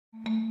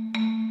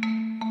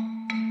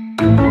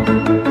Welcome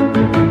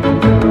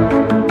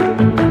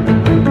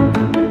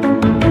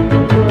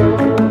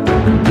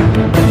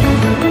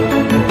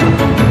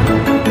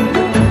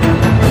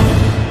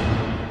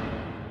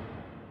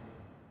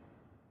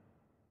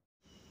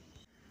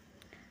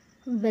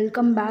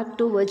back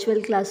to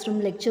Virtual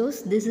Classroom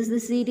Lectures. This is the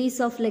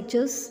series of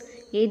lectures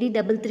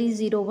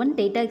AD3301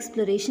 Data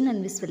Exploration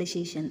and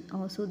Visualization.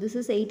 So this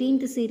is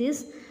 18th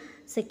series,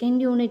 second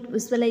unit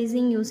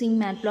visualizing using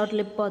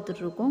Matplotlib.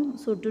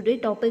 So today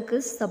topic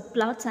is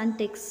subplots and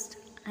text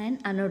and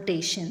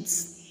annotations.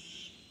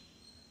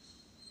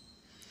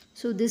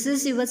 So this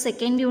is your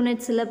second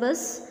unit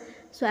syllabus.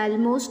 So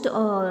almost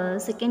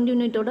second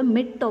unit oda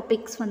mid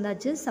topics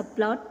vandachu,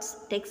 subplots,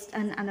 text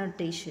and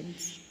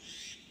annotations.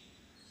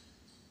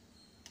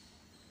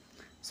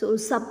 So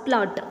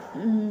subplot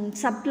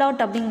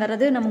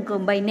அப்படிங்கிறது நமக்கு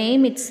by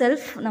name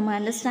itself நம்ம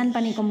understand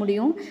பண்ணிக்க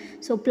முடியும்.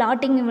 So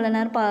blotting இவ்வளோ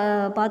நேரம்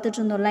பார்த்துட்டு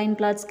இருந்தோம், line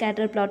plot,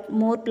 scatter plot,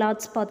 மோர்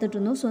plots பார்த்துட்டு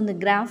இருந்தோம். ஸோ இந்த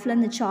கிராஃபில்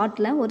இந்த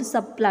சார்ட்டில் ஒரு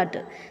சப்ளாட்,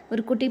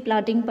 ஒரு குட்டி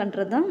பிளாட்டிங்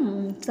பண்ணுறது தான்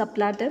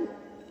சப்ளாட்டு.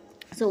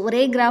 ஸோ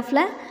ஒரே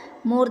கிராஃபில்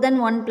மோர் தென்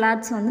ஒன்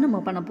பிளாட்ஸ் வந்து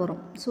நம்ம பண்ண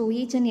போகிறோம். So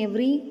each and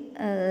every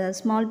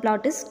small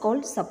plot is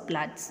called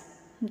subplots.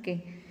 Okay,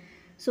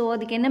 so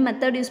அதுக்கு என்ன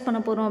மெத்தட் யூஸ் பண்ண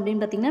போகிறோம்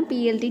அப்படின்னு பார்த்தீங்கன்னா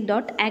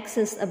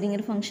plt.access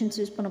அப்படிங்கிற ஃபங்க்ஷன்ஸ்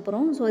யூஸ் பண்ண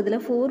போகிறோம். ஸோ இதில்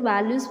 4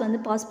 வேல்யூஸ் வந்து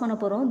பாஸ் பண்ண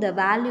போகிறோம். The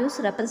values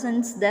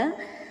represents the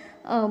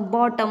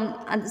bottom,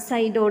 அந்த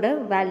சைடோட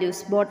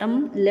values, bottom,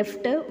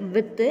 left,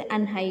 with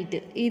and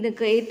height.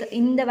 இதுக்கு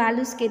இந்த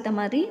வேல்யூஸ்க்கு ஏற்ற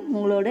மாதிரி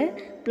உங்களோட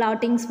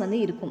பிளாட்டிங்ஸ் வந்து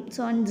இருக்கும்.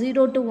 ஸோ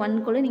 0 to 1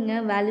 கூட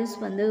நீங்கள் வேல்யூஸ்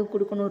வந்து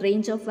கொடுக்கணும்,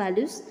 range of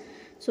values.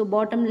 So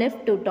bottom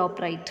left to top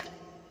right.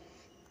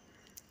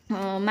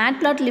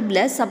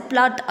 மேட்ப்ளாட்லிப்பில்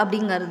subplot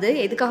அப்படிங்கிறது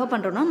எதுக்காக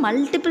பண்ணுறோன்னா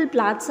மல்டிபிள்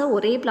பிளாட்ஸை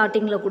ஒரே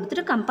பிளாட்டிங்கில்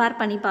கொடுத்துட்டு கம்பேர்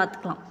பண்ணி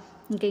பார்த்துக்கலாம்.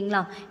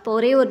 ஓகேங்களா? இப்போ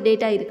ஒரே ஒரு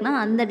டேட்டா இருக்குன்னா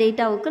அந்த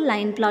டேட்டாவுக்கு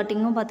லைன்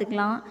பிளாட்டிங்கும்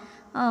பார்த்துக்கலாம்,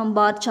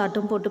 பார்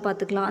சார்ட்டும் போட்டு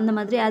பார்த்துக்கலாம். அந்த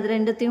மாதிரி அது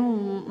ரெண்டுத்தையும்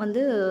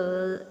வந்து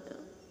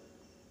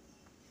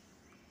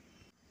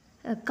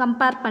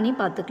கம்பேர் பண்ணி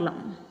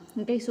பார்த்துக்கலாம்.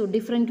 Okay, so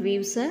different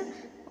வியூஸை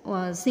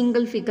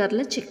single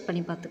ஃபிகரில் check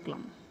பண்ணி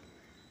பார்த்துக்கலாம்.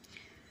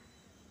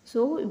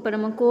 ஸோ இப்போ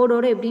நம்ம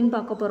கோடோடு எப்படின்னு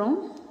பார்க்க போகிறோம்.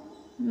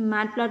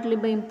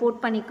 மேட்ப்ளாட்லிப்பை இம்போர்ட்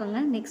பண்ணிக்கோங்க.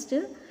 நெக்ஸ்ட்டு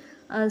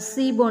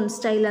சீபோன்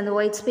ஸ்டைல் அந்த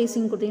ஒயிட்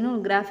ஸ்பேஸிங் கொடுத்தீங்கன்னா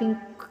ஒரு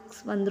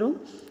கிராஃபிக்ஸ் வந்துடும்.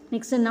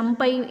 நெக்ஸ்ட்டு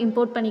நம்பை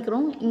இம்போர்ட்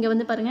பண்ணிக்கிறோம். இங்கே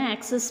வந்து பாருங்கள்,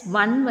 ஆக்சஸ்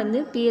 1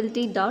 வந்து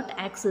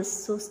plt.access.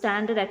 So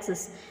standard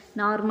access.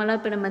 நார்மலாக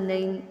இப்போ நம்ம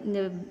இந்த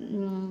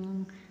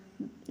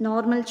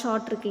நார்மல்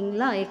சார்ட்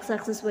இருக்குங்களா, X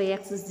access, Y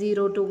access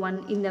 0 to 1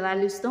 இந்த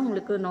வேல்யூஸ் தான்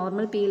உங்களுக்கு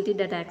நார்மல்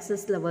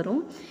plt.accessல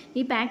வரும்.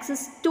 இப்போ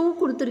ஆக்சஸ் 2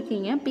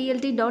 கொடுத்துருக்கீங்க,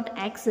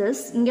 plt.access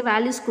இங்கே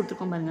வேல்யூஸ்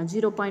கொடுத்துருக்கோம் பாருங்கள்,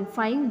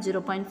 0.5,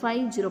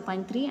 0.5,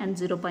 0.3 அண்ட்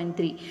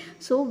 0.3.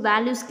 ஸோ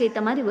வேல்யூஸ்க்கு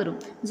ஏற்ற மாதிரி வரும்.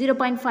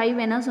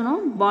 0.5 என்ன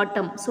சொன்னோம்,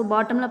 பாட்டம். ஸோ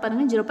பாட்டமில்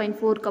பாருங்கள்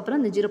 0.4க்கு அப்புறம்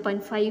அந்த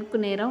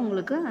 0.5க்கு நேராக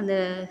உங்களுக்கு அந்த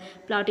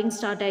பிளாட்டிங்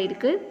ஸ்டார்ட்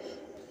ஆகிருக்கு.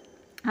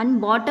 And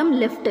bottom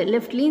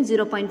லெஃப்ட்லேயும்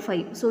 0.5.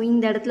 ஸோ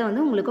இந்த இடத்துல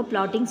வந்து உங்களுக்கு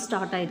பிளாட்டிங்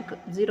ஸ்டார்ட் ஆகிருக்கு.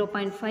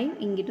 0.5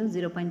 இங்கிட்டும்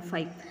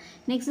 0.5.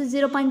 Next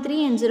 0.3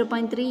 and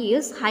 0.3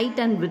 is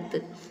height and with.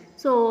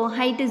 So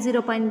height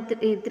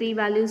 0.3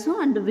 வேல்யூஸும்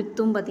and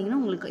வித்தும் பார்த்திங்கன்னா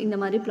உங்களுக்கு இந்த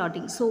மாதிரி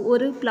பிளாட்டிங். ஸோ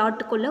ஒரு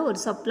பிளாட்டுக்குள்ளே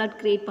ஒரு சப் பிளாட்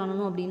க்ரியேட்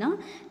பண்ணணும் அப்படின்னா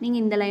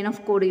நீங்கள் இந்த லைன்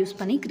ஆஃப் கோடை யூஸ்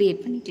பண்ணி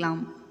க்ரியேட்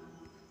பண்ணிக்கலாம்.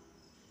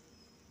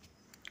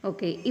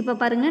 ஓகே, இப்போ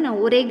பாருங்கள், நான்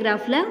ஒரே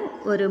கிராஃபில்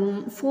ஒரு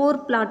 4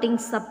 பிளாட்டிங்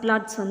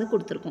சப்ளாட்ஸ் வந்து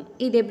கொடுத்துருக்கோம்.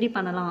 இது எப்படி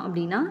பண்ணலாம்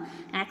அப்படின்னா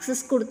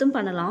ஆக்சஸ் கொடுத்தும்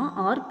பண்ணலாம்,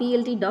 ஆர்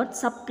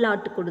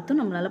plt.subplot கொடுத்தும்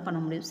நம்மளால் பண்ண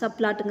முடியும்.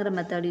 சப்ளாட்டுங்கிற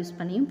மெத்தட் யூஸ்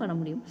பண்ணியும் பண்ண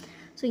முடியும்.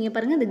 ஸோ இங்கே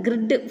பாருங்கள், இந்த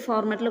கிரிட்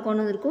ஃபார்மேட்டில்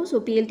கொண்டு வந்திருக்கும். So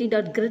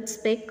plt.grid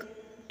spec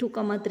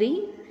 2,3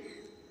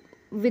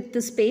 with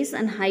space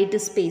and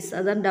height space,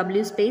 அதான்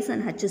w space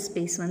and h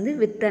space வந்து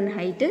வித் அண்ட்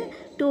ஹைட்டு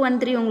 2 and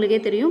 3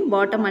 உங்களுக்கே தெரியும்,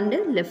 bottom and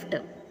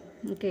left.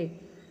 Okay,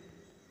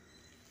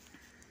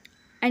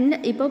 and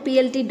இப்போ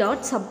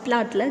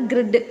plt.subplotல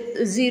grid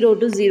 0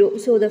 to 0.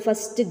 So the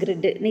first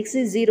grid.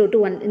 Next 0 to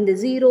 1. இந்த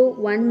 0,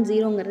 1,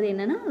 0ங்கிறது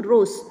என்னென்னா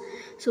ரோஸ்.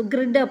 ஸோ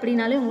grid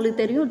அப்படின்னாலே உங்களுக்கு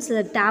தெரியும்,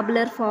 இட்ஸ்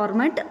டேபுலர்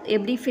ஃபார்மேட்.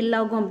 எப்படி ஃபில்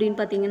ஆகும் அப்படின்னு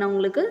பார்த்தீங்கன்னா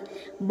உங்களுக்கு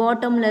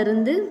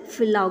பாட்டம்லேருந்து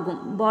ஃபில்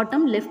ஆகும்,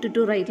 பாட்டம் லெஃப்ட்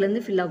டு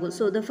ரைட்லேருந்து ஃபில் ஆகும்.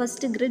 ஸோ the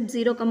first grid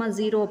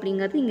 0,0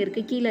 அப்படிங்கிறது இங்கே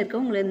இருக்க கீழே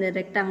இருக்க உங்களுக்கு இந்த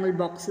ரெக்டாங்கிள்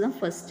பாக்ஸ் தான்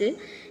first.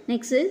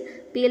 Next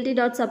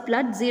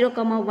plt.subplot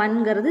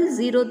 0,1ங்கிறது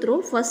 0th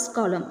row first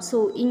column. So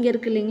இங்கே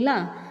இருக்குது இல்லைங்களா,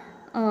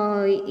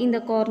 இந்த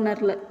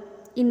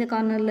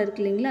கார்னரில்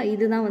இருக்கு இல்லைங்களா,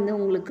 இதுதான் வந்து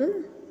உங்களுக்கு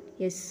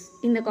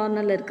இந்த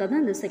கார்னரில் இருக்கிறது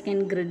அந்த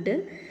செகண்ட் கிரிட்டு.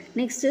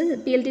 நெக்ஸ்ட்டு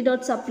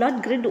plt.subplot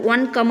grid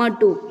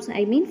 1,2,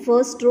 ஐ மீன்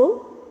ஃபர்ஸ்ட் ரோ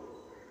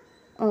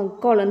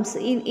காலம்ஸ்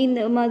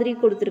இந்த மாதிரி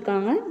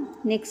கொடுத்துருக்காங்க.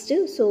 நெக்ஸ்ட்டு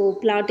ஸோ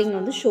பிளாட்டிங்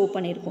வந்து ஷோ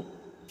பண்ணியிருக்கோம்.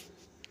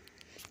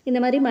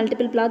 இந்த மாதிரி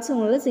மல்டிபிள் பிளாட்ஸ்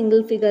உங்களால்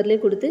சிங்கிள்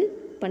ஃபிகர்லேயே கொடுத்து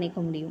பண்ணிக்க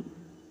முடியும்.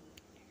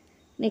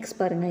 நெக்ஸ்ட்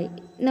பாருங்கள்,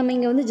 நம்ம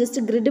இங்கே வந்து ஜஸ்ட்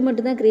கிரிட்டு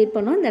மட்டும் தான் க்ரியேட்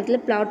பண்ணோம். இந்த இடத்துல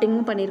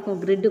பிளாட்டிங்கும் பண்ணியிருக்கோம்.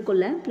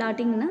 கிரிட்டுக்குள்ளே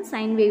பிளாட்டிங்னா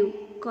சைன் வேவ்,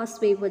 காஸ்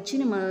வேவ் வச்சு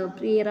நம்ம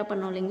க்ளியராக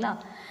பண்ணோம் இல்லைங்களா,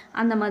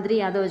 அந்த மாதிரி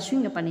அதை வச்சும்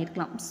இங்கே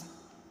பண்ணியிருக்கலாம்.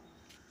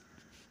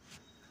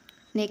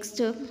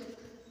 Next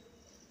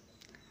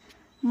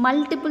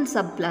multiple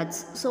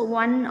subplots. So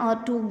 1 or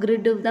 2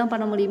 கிரிட்டு தான்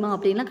பண்ண முடியுமா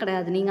அப்படின்லாம்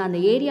கிடையாது. நீங்கள்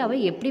அந்த ஏரியாவை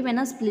எப்படி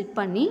வேணால் ஸ்ப்ளிட்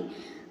பண்ணி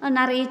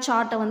நிறைய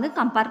சார்ட்டை வந்து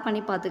கம்பேர்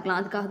பண்ணி பார்த்துக்கலாம்.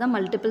 அதுக்காக தான்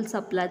மல்டிபிள்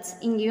சப்ளாட்ஸ்.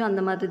 இங்கேயும்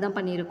அந்த மாதிரி தான்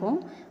பண்ணியிருக்கோம்.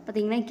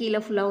 பார்த்திங்கன்னா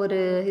கீழே ஃபுல்லாக ஒரு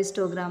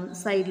ஹிஸ்டோகிராம்,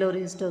 சைடில்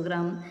ஒரு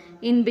ஹிஸ்டோகிராம்,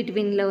 இன்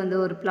பிட்வீனில் வந்து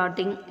ஒரு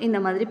பிளாட்டிங், இந்த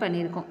மாதிரி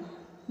பண்ணியிருக்கோம்.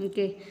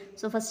 ஓகே,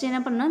 ஸோ ஃபஸ்ட்டு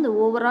என்ன பண்ணால் இந்த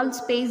ஓவரால்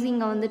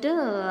ஸ்பேஸிங்கை வந்துட்டு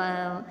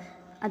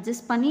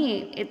அட்ஜஸ்ட் பண்ணி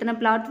எத்தனை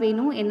பிளாட்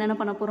வேணும், என்னென்ன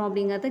பண்ண போகிறோம்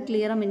அப்படிங்கிறத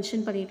கிளியராக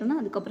மென்ஷன் பண்ணிட்டோன்னா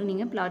அதுக்கப்புறம்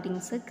நீங்கள்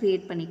பிளாட்டிங்ஸை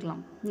க்ரியேட்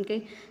பண்ணிக்கலாம். ஓகே,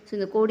 ஸோ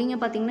இந்த கோடிங்கை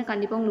பார்த்திங்கன்னா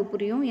கண்டிப்பாக உங்களுக்கு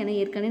புரியும். ஏன்னா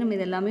ஏற்கனவே நம்ம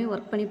இது எல்லாமே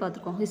ஒர்க் பண்ணி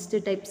பார்த்துருக்கோம். Hist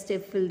type,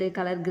 step field,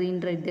 colour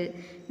green, red,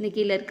 இந்த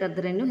கீழே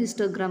இருக்கிறது ரெண்டும்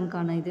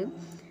ஹிஸ்டோகிராம்க்கான இது.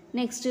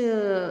 நெக்ஸ்ட்டு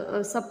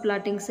சப்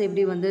பிளாட்டிங்ஸ்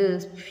எப்படி வந்து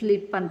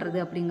ஸ்ப்ளிட் பண்ணுறது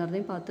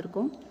அப்படிங்கிறதையும்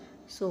பார்த்துருக்கோம்.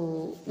 ஸோ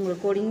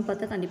உங்களுக்கு கோடிங்கை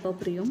பார்த்தா கண்டிப்பாக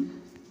புரியும்.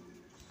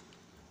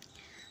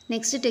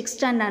 Next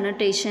text and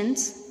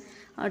annotations.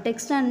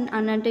 Text and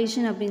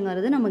annotation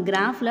அப்படிங்கிறது நம்ம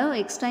கிராஃபில்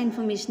எக்ஸ்ட்ரா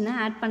இன்ஃபர்மேஷனை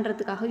ஆட்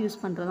பண்ணுறதுக்காக யூஸ்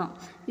பண்ணுறதான்.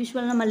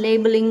 யூஸ்வலாக நம்ம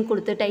லேபிளிங்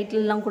கொடுத்து,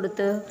 டைட்டில்லாம்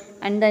கொடுத்து,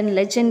 அண்ட் தென்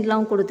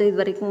லெஜெண்ட்லாம் கொடுத்து இது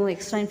வரைக்கும்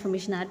எக்ஸ்ட்ரா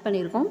இன்ஃபர்மேஷன் ஆட்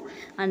பண்ணியிருக்கோம்.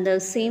 அண்ட்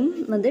சேம்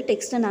வந்து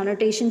டெக்ஸ்ட் அண்ட்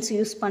அனோட்டேஷன்ஸ்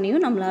யூஸ்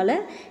பண்ணியும் நம்மளால்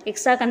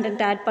எக்ஸ்ட்ரா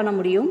கண்டென்ட் ஆட் பண்ண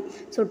முடியும்.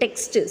 ஸோ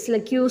டெக்ஸ்ட்டு சில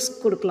க்யூஸ்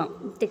கொடுக்கலாம்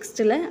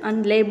டெக்ஸ்ட்டில்,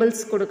 அண்ட்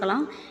லேபிள்ஸ்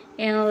கொடுக்கலாம்.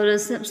 ஒரு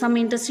சம்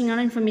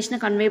இன்ட்ரெஸ்டிங்கான இன்ஃபர்மேஷனை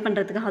கன்வே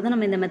பண்ணுறதுக்காக தான்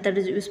நம்ம இந்த மெத்தட்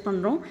யூஸ்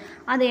பண்ணுறோம்.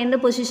 அது எந்த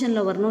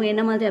பொசிஷனில் வரணும்,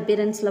 என்ன மாதிரி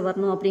அப்பியரன்ஸில்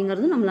வரணும்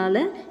அப்படிங்கிறது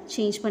நம்மளால்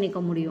சேஞ்ச்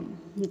பண்ணிக்க முடியும்.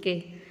 ஓகே,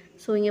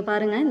 ஸோ இங்கே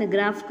பாருங்கள், இந்த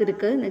கிராஃப்க்கு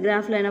இருக்குது. இந்த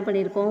கிராஃபில் என்ன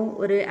பண்ணியிருக்கோம்,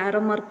 ஒரு ஆரோ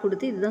மார்க்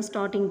கொடுத்து இதுதான்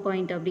ஸ்டார்டிங்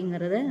பாயிண்ட்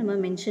அப்படிங்கிறத நம்ம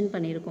மென்ஷன்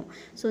பண்ணியிருக்கோம்.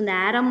 ஸோ இந்த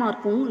ஆரோ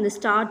மார்க்கும் இந்த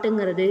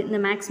ஸ்டார்ட்டுங்கிறது இந்த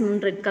மேக்ஸிமம்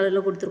ரெட்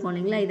கலரில் கொடுத்துருக்கோம்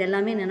இல்லைங்களா, இது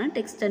எல்லாமே என்னென்னா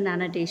டெக்ஸ்ட் அண்ட்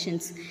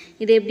அனோட்டேஷன்ஸ்.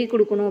 இதை எப்படி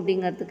கொடுக்கணும்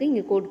அப்படிங்கிறதுக்கு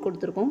இங்கே கோட்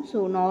கொடுத்துருக்கோம்.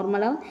 ஸோ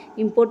நார்மலாக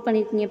இம்போர்ட்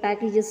பண்ணியிருக்கீங்க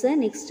பேக்கேஜஸை.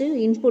 Next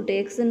input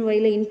X and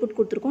while input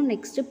கொடுத்துருக்கோம்.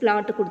 நெக்ஸ்ட்டு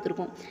பிளாட்டு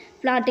கொடுத்துருக்கோம்.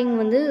 பிளாட்டிங்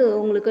வந்து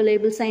உங்களுக்கு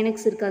லேபிள்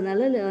சைனெக்ஸ்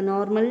இருக்கிறதுனால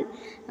நார்மல்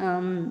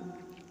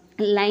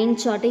லைன்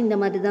சார்ட்டு இந்த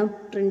மாதிரி தான்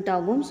பிரிண்ட்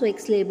ஆகும். So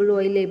X label,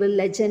 Y label,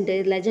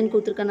 legend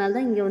கொடுத்துருக்கனால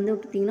தான் இங்கே வந்து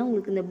பார்த்திங்கன்னா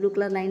உங்களுக்கு இந்த ப்ளூ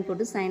கலர் லைன்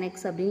போட்டு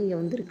சைனெக்ஸ் அப்படின்னு இங்கே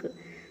வந்துருக்கு.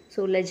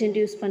 ஸோ லெஜெண்ட்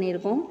யூஸ்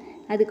பண்ணியிருக்கோம்.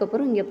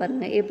 அதுக்கப்புறம் இங்கே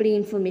பாருங்கள் எப்படி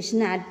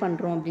இன்ஃபர்மேஷன் ஆட்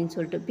பண்ணுறோம் அப்படின்னு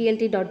சொல்லிட்டு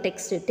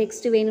plt.text.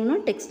 டெக்ஸ்ட் வேணும்னா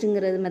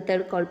டெக்ஸ்ட்டுங்கிறது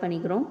மெத்தட் கால்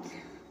பண்ணிக்கிறோம்.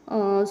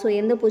 ஸோ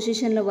எந்த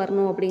பொசிஷனில்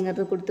வரணும்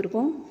அப்படிங்கிறது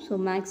கொடுத்துருக்கோம். ஸோ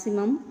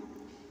மேக்ஸிமம்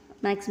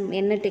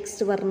என்ன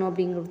டெக்ஸ்ட் வரணும்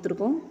அப்படின்னு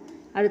கொடுத்துருக்கோம்.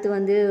 அடுத்து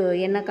வந்து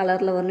என்ன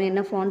கலரில் வரணும்,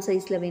 என்ன ஃபாண்ட்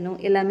சைஸில் வேணும்,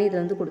 எல்லாமே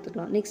இதில் வந்து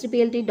கொடுத்துக்கலாம். Next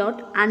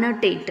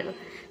plt.annotate.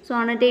 ஸோ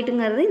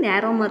அனோட்டேட்டுங்கிறது இந்த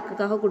ஆரோ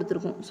மார்க்குக்காக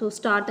கொடுத்துருக்கோம். ஸோ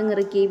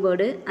ஸ்டார்ட்டுங்கிற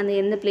கீவேர்டு, அந்த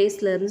எந்த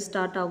பிளேஸ்லேருந்து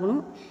ஸ்டார்ட்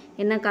ஆகணும்,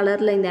 என்ன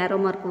கலரில் இந்த ஆரோ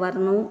மார்க்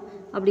வரணும்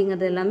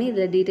அப்படிங்கிறது எல்லாமே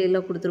இதில்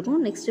டீட்டெயிலாக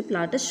கொடுத்துருக்கோம். நெக்ஸ்ட்டு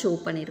பிளாட்டை ஷோ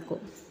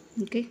பண்ணியிருக்கோம்.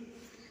 ஓகே,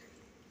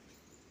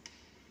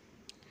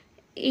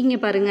 இங்கே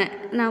பாருங்கள்,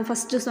 நான்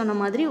ஃபஸ்ட்டு சொன்ன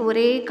மாதிரி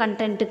ஒரே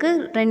கண்டென்ட்டுக்கு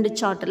 2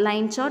 chart,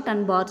 line chart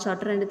and bar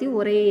chart ரெண்டுத்தையும்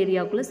ஒரே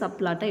ஏரியாவுக்குள்ளே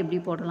சப்ளாட்டை எப்படி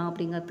போடலாம்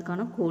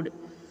அப்படிங்கிறதுக்கான கோடு.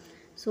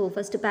 ஸோ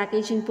ஃபஸ்ட்டு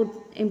பேக்கேஜ்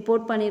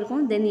இம்போர்ட்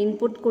பண்ணியிருக்கோம். தென்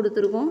இன்புட்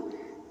கொடுத்துருக்கோம்.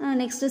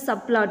 நெக்ஸ்ட்டு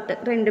சப்ளாட்டு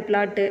 2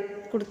 பிளாட்டு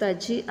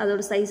கொடுத்தாச்சு.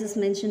 அதோட சைஸஸ்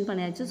மென்ஷன்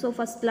பண்ணியாச்சு. ஸோ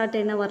ஃபஸ்ட் பிளாட்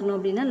என்ன வரணும்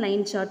அப்படின்னா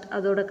லைன் சார்ட்,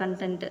 அதோட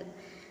கண்டென்ட்டு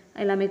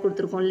எல்லாமே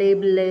கொடுத்துருக்கோம்.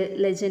 லேபிள்,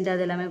 லெஜெண்ட்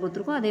அது எல்லாமே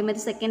கொடுத்துருக்கோம்.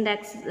 அதேமாதிரி செகண்ட்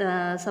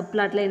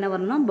சப்ளாட்டில் என்ன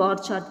வரணும்னா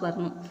பார் சார்ட்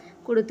வரணும்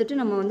கொடுத்துட்டு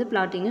நம்ம வந்து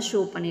பிளாட்டிங்கை ஷோ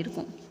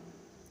பண்ணியிருக்கோம்.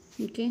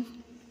 ஓகே,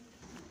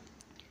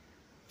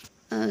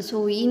 ஸோ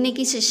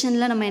இன்றைக்கி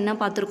செஷனில் நம்ம என்ன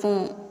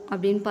பார்த்துருக்கோம்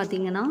அப்படின்னு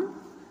பார்த்தீங்கன்னா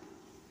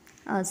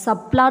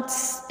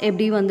சப்ளாட்ஸ்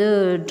எப்படி வந்து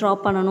ட்ரா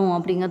பண்ணணும்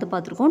அப்படிங்கிறத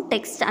பார்த்துருக்கோம்.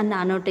 டெக்ஸ்ட் அண்ட்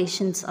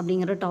அனோட்டேஷன்ஸ்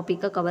அப்படிங்கிற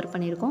டாப்பிக்கை கவர்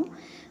பண்ணியிருக்கோம்.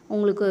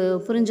 உங்களுக்கு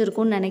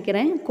புரிஞ்சிருக்கும்னு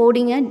நினைக்கிறேன்.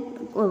 கோடிங்கை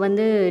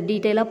வந்து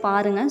டீட்டெயிலாக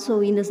பாருங்கள். ஸோ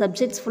இந்த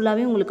சப்ஜெக்ட்ஸ்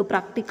ஃபுல்லாகவே உங்களுக்கு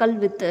ப்ராக்டிக்கல்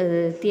வித்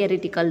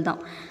தியரிட்டிக்கல்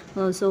தான்.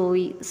 ஸோ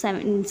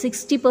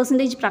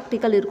 60%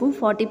 ப்ராக்டிக்கல் இருக்கும்,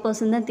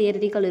 40% தான்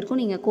தியரிட்டிக்கல் இருக்கும்.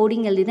 நீங்கள்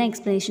கோடிங் எழுதி தான்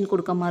எக்ஸ்ப்ளனேஷன்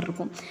கொடுக்க மாதிரி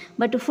இருக்கும்.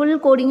 பட் ஃபுல்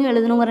கோடிங்கும்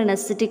எழுதணுங்கிற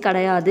நெசசிட்டி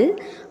கிடையாது.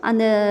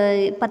 அந்த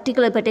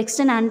பர்டிகுலர் இப்போ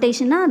டெக்ஸ்ட் அண்ட்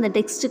அனோட்டேஷன்னா அந்த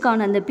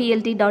டெக்ஸ்ட்டுக்கான அந்த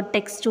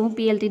plt.textடும்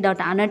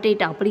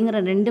plt.annotate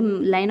அப்படிங்கிற 2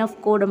 லைன் ஆஃப்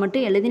கோடை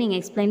மட்டும் எழுதி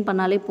நீங்கள் எக்ஸ்பிளைன்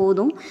பண்ணாலே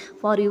போதும்.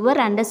 ஃபார்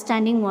யுவர்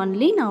அண்டர்ஸ்டாண்டிங்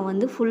ஒன்லி நான்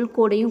வந்து ஃபுல்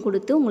கோடையும்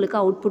கொடுத்து உங்களுக்கு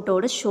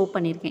அவுட்புட்டோட ஷோ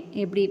பண்ணியிருக்கேன்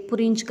எப்படி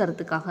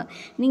புரிஞ்சுக்கிறதுக்காக.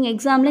 நீங்கள்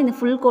எக்ஸாமில் இந்த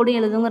ஃபுல் கோடும்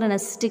எழுதுங்கிற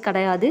நெசசிட்டி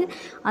கிடையாது.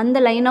 அந்த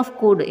லைன் ஆஃப்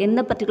கோடு எந்த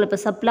பர்டிகுலர் இப்போ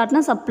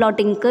சப்ளாட்னா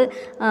சப்ளாட்டிங்க்கு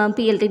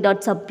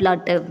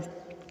plt.subplot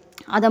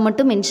அதை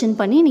மட்டும் மென்ஷன்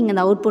பண்ணி நீங்கள்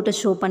அந்த அவுட்புட்டை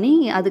ஷோ பண்ணி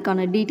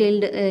அதுக்கான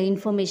detailed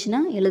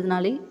இன்ஃபர்மேஷனாக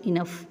எழுதினாலே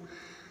enough.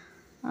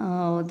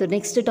 The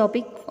next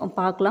topic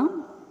பார்க்கலாம்.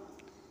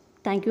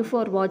 தேங்க்யூ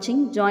ஃபார்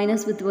வாட்சிங். Join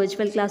us with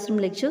virtual classroom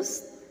lectures.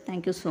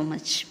 Thank you so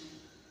much.